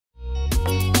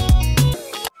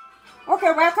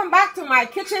Okay, welcome back to my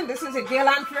kitchen. This is a girl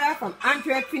Andrea from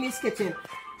Andrea Queenie's Kitchen.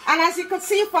 And as you can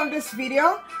see from this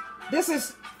video, this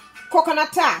is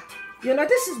coconut tart. You know,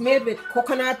 this is made with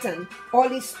coconut and all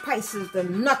these spices, the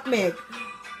nutmeg,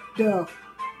 the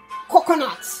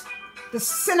coconuts, the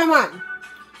cinnamon,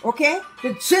 okay,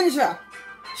 the ginger,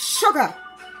 sugar,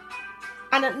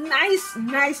 and a nice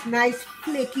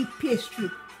flaky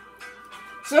pastry.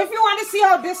 So if you want to see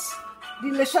how this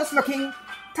delicious looking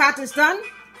tart is done,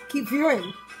 keep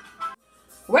viewing.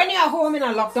 When you're home in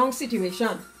a lockdown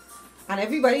situation and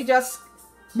everybody just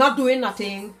not doing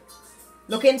nothing,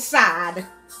 looking sad,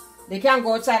 they can't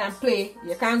go outside and play,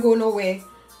 you can't go nowhere,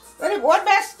 well, what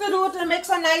best to do to make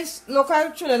some nice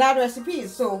local Trinidad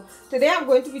recipes? So today I'm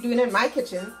going to be doing in my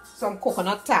kitchen some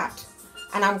coconut tart.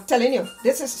 And I'm telling you,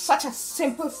 this is such a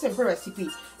simple recipe.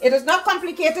 It is not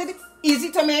complicated,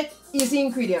 easy to make, easy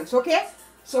ingredients, okay?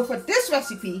 So for this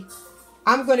recipe,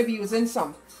 I'm going to be using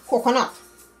some coconut.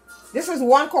 This is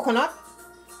one coconut,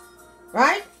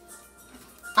 right?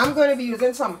 I'm going to be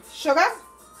using some sugar,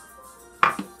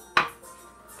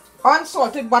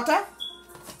 unsalted butter,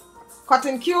 cut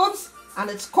in cubes, and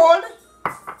it's cold,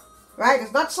 right?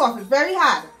 It's not soft, it's very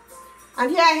hard. And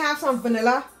here I have some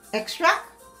vanilla extract.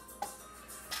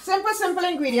 Simple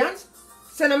ingredients: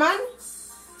 cinnamon,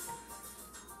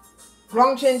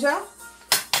 ground ginger,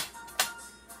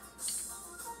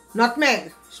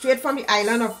 nutmeg, straight from the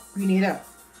island of Grenada.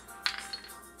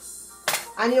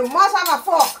 And you must have a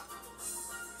fork,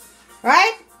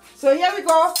 right? So here we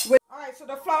go. Alright, so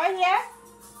the flour here,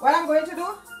 what I'm going to do,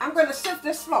 I'm going to sift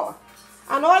this flour.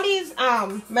 And all these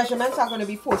measurements are going to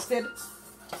be posted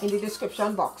in the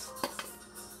description box.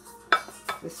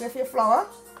 So sift your flour.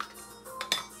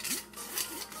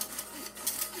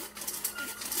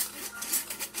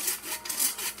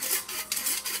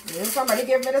 And somebody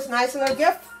gave me this nice little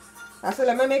gift. I said,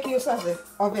 let me make use of it.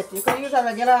 You can use a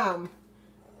regular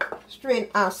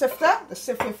sifter to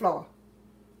sift your flour.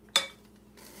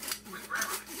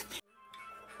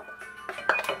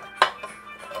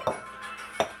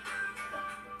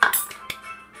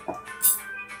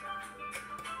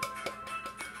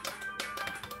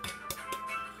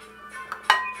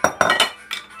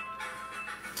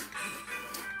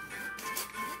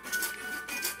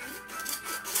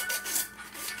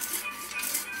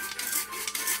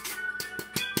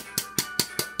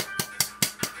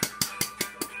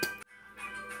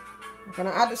 I'm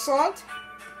going to add the salt.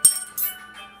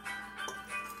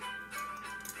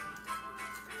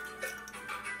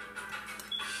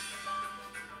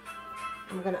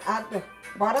 I'm going to add the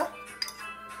butter.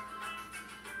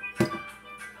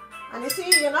 And you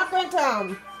see, you're not going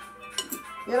to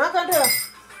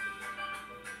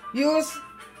use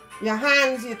your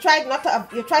hands. You try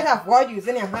to avoid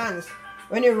using your hands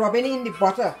when you're rubbing in the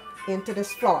butter into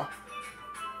this flour.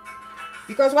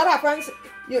 Because what happens,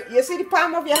 you see the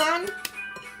palm of your hand?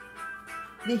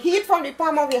 The heat from the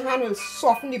palm of your hand will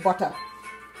soften the butter.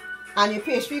 And your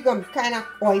pastry is going to be kind of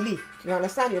oily. You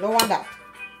understand? You don't want that.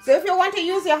 So if you want to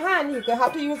use your hand, you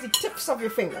have to use the tips of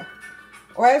your finger.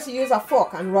 Or else you use a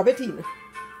fork and rub it in.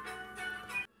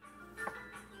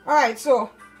 Alright,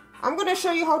 so I'm going to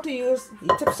show you how to use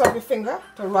the tips of your finger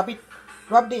to rub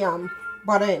the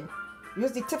butter in.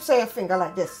 Use the tips of your finger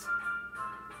like this.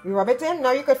 You rub it in.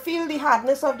 Now you can feel the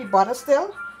hardness of the butter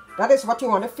still. That is what you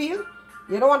want to feel.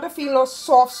 You don't want to feel no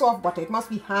soft butter. It must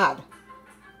be hard.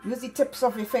 Use the tips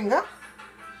of your finger.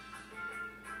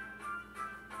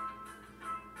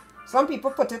 Some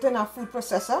people put it in a food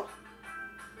processor.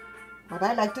 But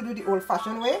I like to do the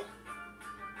old-fashioned way.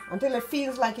 Until it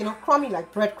feels like, you know, crummy,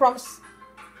 like breadcrumbs.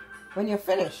 When you're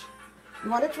finished,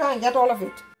 you want to try and get all of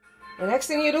it. The next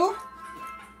thing you do,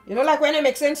 you know, like when you're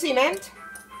mixing cement,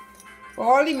 for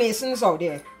all the masons out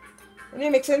there, when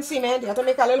you're mixing cement, you have to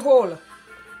make a little hole.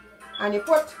 And you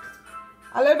put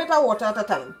a little bit of water at a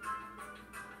time.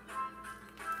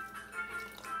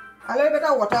 A little bit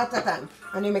of water at a time.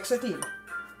 And you mix it in.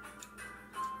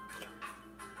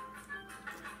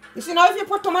 You see, now if you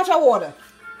put too much of water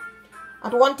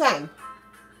at one time,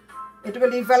 it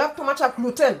will develop too much of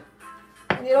gluten.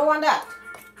 And you don't want that.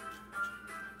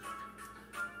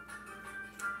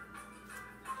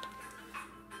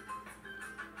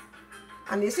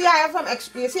 And you see I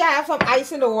have some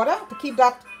ice in the water to keep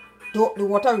the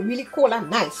water really cold and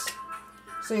nice.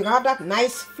 So you have that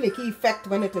nice flaky effect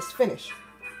when it is finished.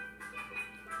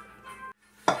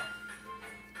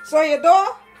 So your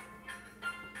dough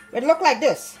will look like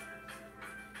this.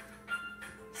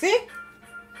 See?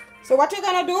 So what you're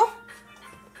going to do,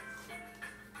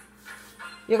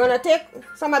 you're going to take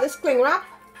some of this cling wrap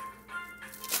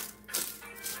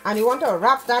and you want to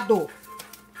wrap that dough.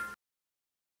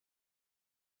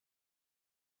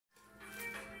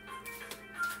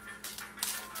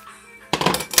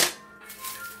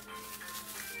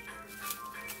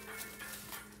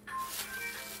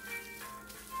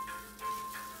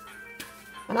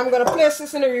 And I'm going to place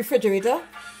this in the refrigerator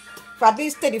for at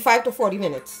least 35 to 40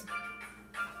 minutes.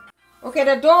 Okay,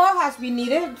 the dough has been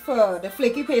kneaded for the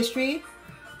flaky pastry,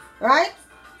 right?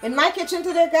 In my kitchen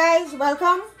today, guys,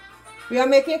 welcome. We are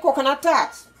making coconut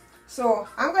tarts. So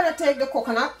I'm going to take the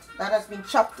coconut that has been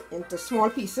chopped into small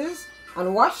pieces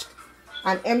and washed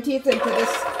and empty it into this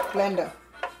blender.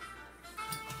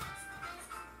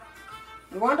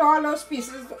 You want all those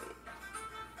pieces,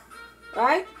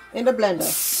 right, in the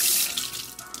blender.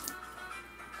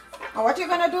 And what you're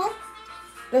going to do,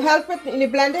 to help it in the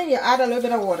blending, you add a little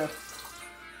bit of water.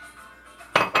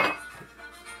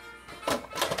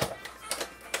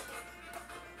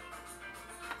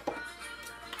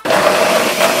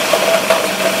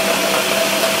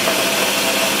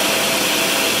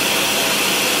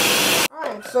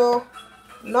 Alright, so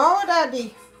now that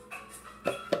the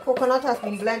coconut has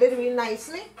been blended really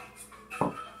nicely,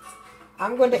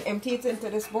 I'm going to empty it into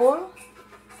this bowl.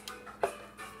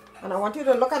 And I want you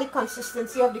to look at the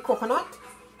consistency of the coconut.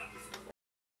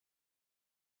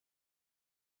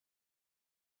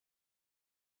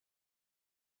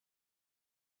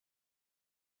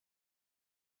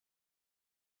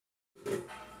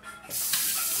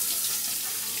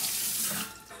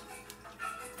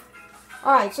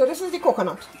 Alright, so this is the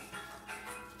coconut.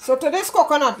 So to this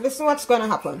coconut, listen what's going to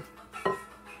happen.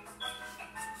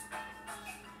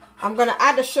 I'm going to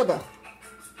add the sugar.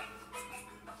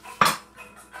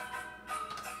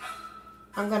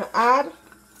 I'm going to add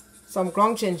some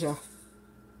ground ginger.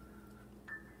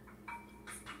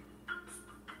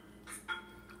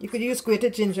 You could use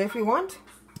grated ginger if you want.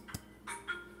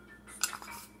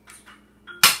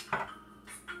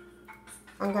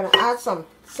 I'm going to add some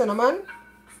cinnamon,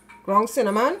 ground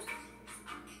cinnamon.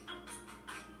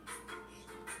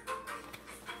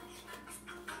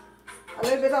 A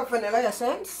little bit of vanilla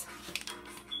essence.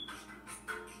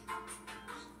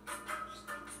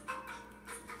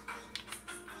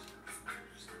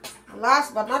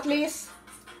 Last but not least,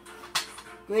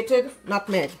 grated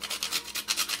nutmeg.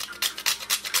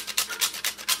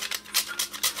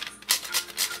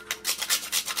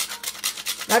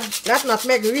 That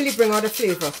nutmeg really brings out the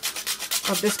flavor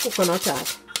of this coconut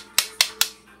tart.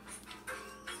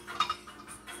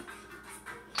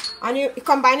 And you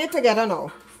combine it together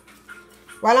now.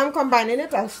 While I'm combining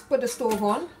it, I'll put the stove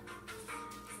on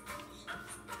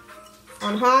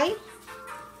high.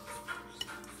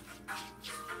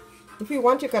 If you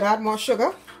want, you could add more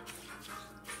sugar.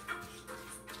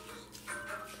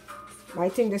 I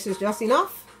think this is just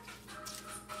enough.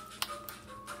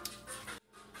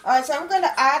 Alright, so I'm going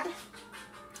to add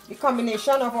the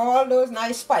combination of all those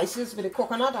nice spices with the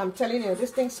coconut. I'm telling you, this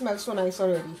thing smells so nice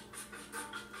already.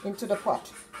 Into the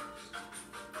pot.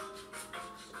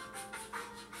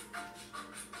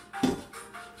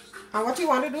 And what you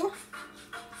want to do,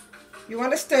 you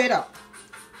want to stir it up.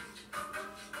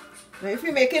 Now if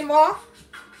you're making more,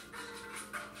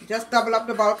 you just double up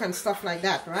the bulk and stuff like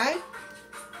that, right?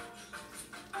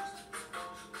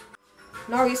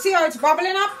 Now you see how it's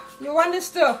bubbling up? You want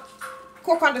this to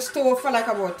cook on the stove for like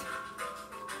about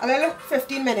a little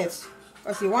 15 minutes.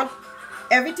 Because you want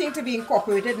everything to be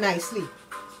incorporated nicely.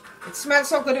 It smells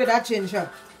so good with that ginger.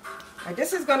 And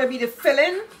this is going to be the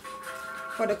filling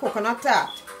for the coconut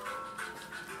tart.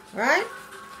 Right?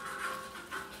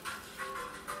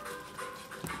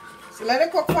 So let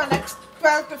it cook for the next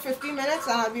 12 to 15 minutes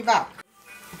and I'll be back.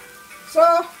 So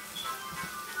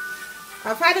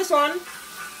I've had this on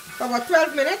for about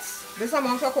 12 minutes, this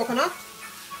amount of coconut,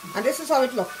 and this is how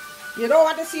it looks. You don't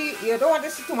want to see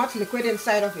too much liquid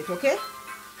inside of it, okay?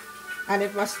 And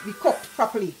it must be cooked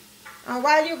properly. And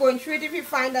while you're going through it, if you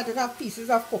find that it has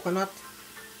pieces of coconut,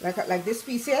 like this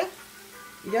piece here,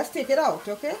 you just take it out,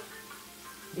 okay?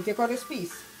 You take out this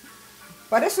piece.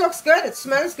 But this looks good, it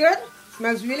smells good.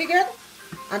 Smells really good,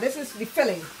 and this is the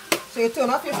filling. So you turn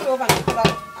off your stove and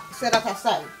set that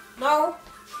aside. Now,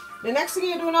 the next thing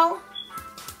you do now,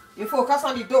 you focus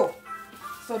on the dough.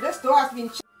 So this dough has been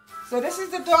checked. So this is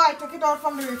the dough. I took it out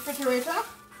from the refrigerator,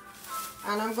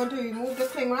 and I'm going to remove the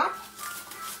cling wrap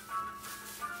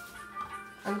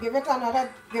and give it another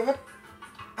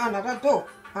dough,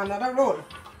 another roll.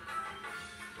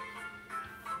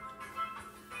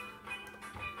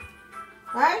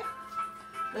 Right?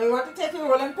 Now you want to take your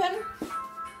rolling pin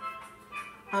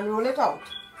and roll it out.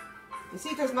 You see,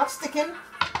 it is not sticking.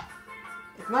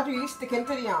 It's not really sticking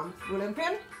to the rolling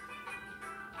pin.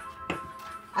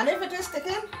 And if it is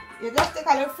sticking, you just take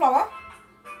a little flour.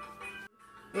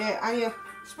 Yeah, and you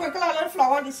sprinkle a little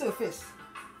flour on the surface.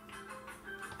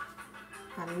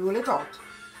 And you roll it out.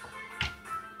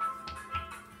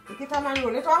 Take it and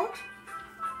roll it out.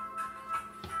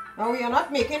 Now we are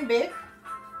not making bake.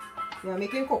 We are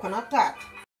making coconut tart.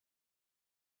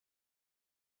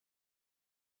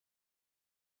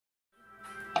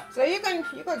 So you can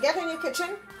get in your kitchen,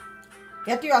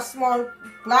 get you a small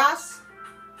glass,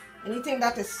 anything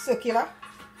that is circular.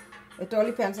 It all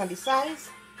depends on the size.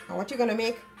 And what you're going to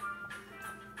make,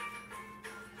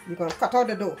 you're going to cut out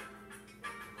the dough.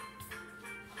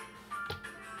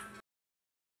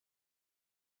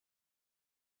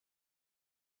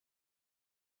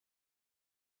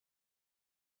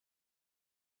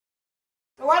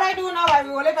 So what I do now, I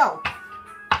roll it out.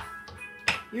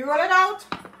 You roll it out,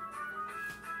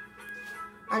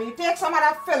 and you take some of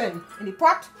that filling in the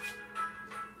pot.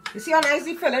 You see how nice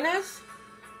the filling is?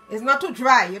 It's not too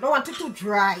dry. You don't want it too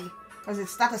dry because it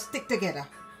starts to stick together.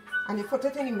 And you put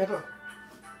it in the middle.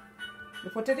 You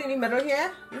put it in the middle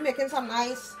here. You're making some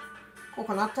nice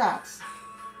coconut tarts.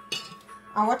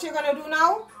 And what you're going to do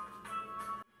now,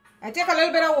 I take a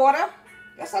little bit of water,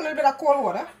 just a little bit of cold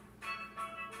water,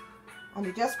 and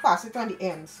you just pass it on the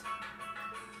ends.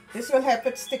 This will help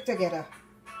it stick together.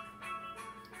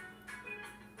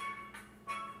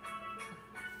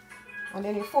 And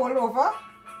then you fold it over.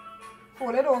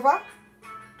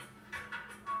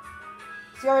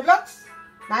 See how it looks?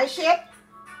 Nice shape.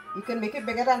 You can make it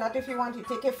bigger than that if you want. You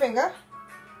take your finger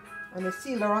and you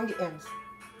seal around the ends.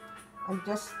 And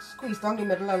just squeeze down the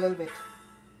middle a little bit.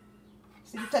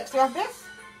 See the texture of this?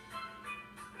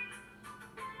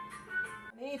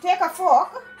 And then you take a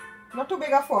fork, not too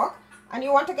big a fork, and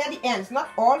you want to get the ends, not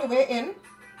all the way in.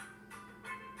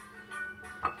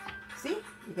 See?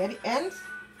 You get the ends.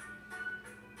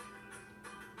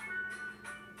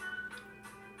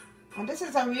 And this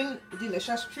is a real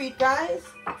delicious treat, guys.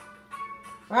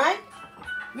 Right?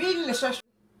 Really delicious.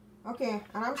 Okay,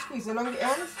 and I'm squeezing along the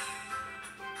ends.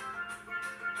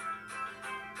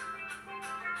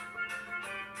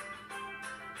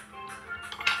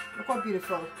 Look how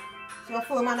beautiful. See how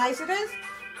firm and nice it is?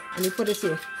 And you put it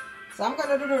here. So I'm going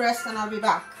to do the rest and I'll be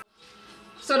back.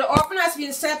 So the oven has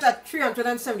been set at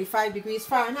 375 degrees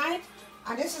Fahrenheit.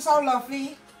 And this is how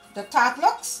lovely the tart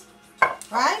looks.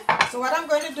 Right? So what I'm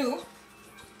going to do,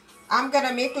 I'm going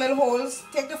to make little holes.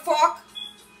 Take the fork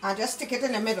and just stick it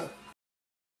in the middle.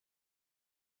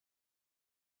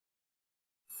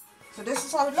 So this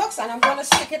is how it looks, and I'm going to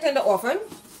stick it in the oven.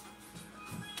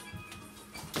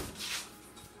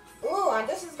 Oh, and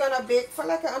this is going to bake for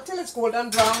like until it's golden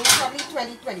brown, probably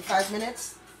 20-25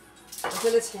 minutes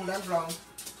until it's golden brown.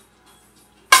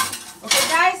 Okay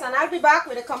guys, and I'll be back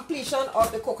with the completion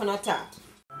of the coconut tart.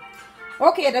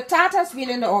 Okay, the tart has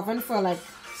been in the oven for like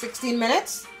 16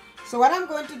 minutes. So what I'm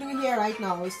going to do here right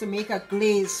now is to make a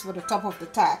glaze for the top of the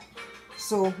tart.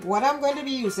 So what I'm going to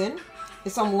be using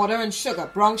is some water and sugar,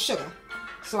 brown sugar.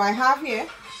 So I have here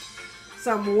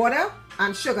some water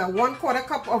and sugar, 1/4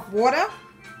 cup of water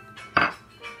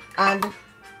and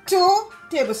 2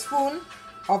 tablespoons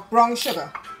of brown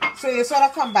sugar. So you sort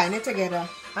of combine it together.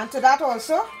 And to that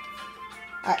also,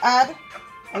 I add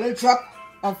a little drop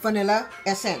of vanilla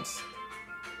essence.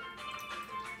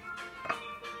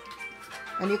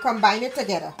 And you combine it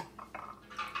together.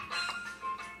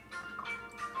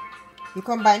 You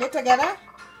combine it together.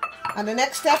 And the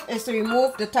next step is to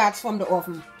remove the tarts from the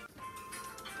oven.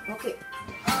 Okay.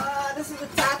 This is the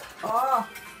tart.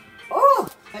 Oh,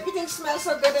 everything smells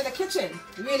so good in the kitchen.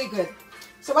 Really good.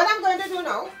 So what I'm going to do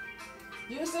now,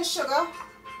 use this sugar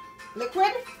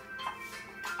liquid.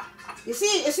 You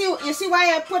see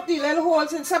why I put the little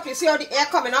holes and stuff? You see how the air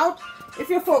coming out? If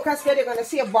you focus good, you're going to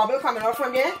see a bubble coming out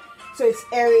from there. So it's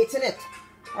aerating it.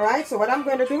 Alright, so what I'm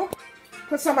going to do,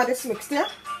 put some of this mixture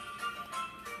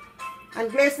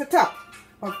and glaze the top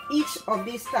of each of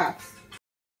these tarts.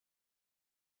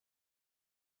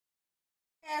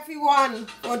 Hey everyone,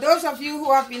 for those of you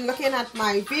who have been looking at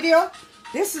my video,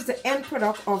 this is the end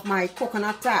product of my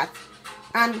coconut tart.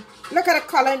 And look at the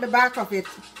color in the back of it.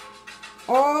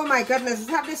 Oh my goodness, it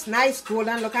has this nice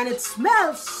golden look and it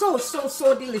smells so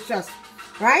delicious,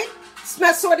 right? It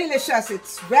smells so delicious.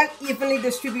 It's well evenly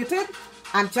distributed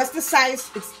and just the size.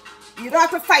 You don't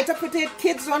have to fight up with it.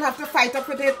 Kids don't have to fight up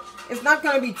with it. It's not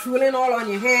going to be drooling all on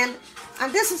your hand.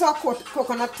 And this is how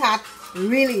coconut tart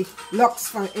really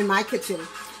looks in my kitchen.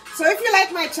 So if you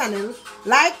like my channel,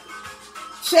 like,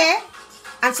 share,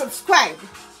 and subscribe.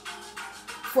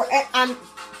 And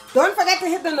don't forget to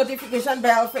hit the notification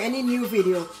bell for any new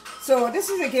video. So this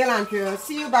is Gail Andrea.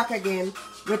 See you back again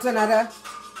with another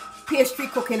pastry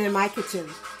cooking in my kitchen.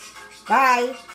 Bye.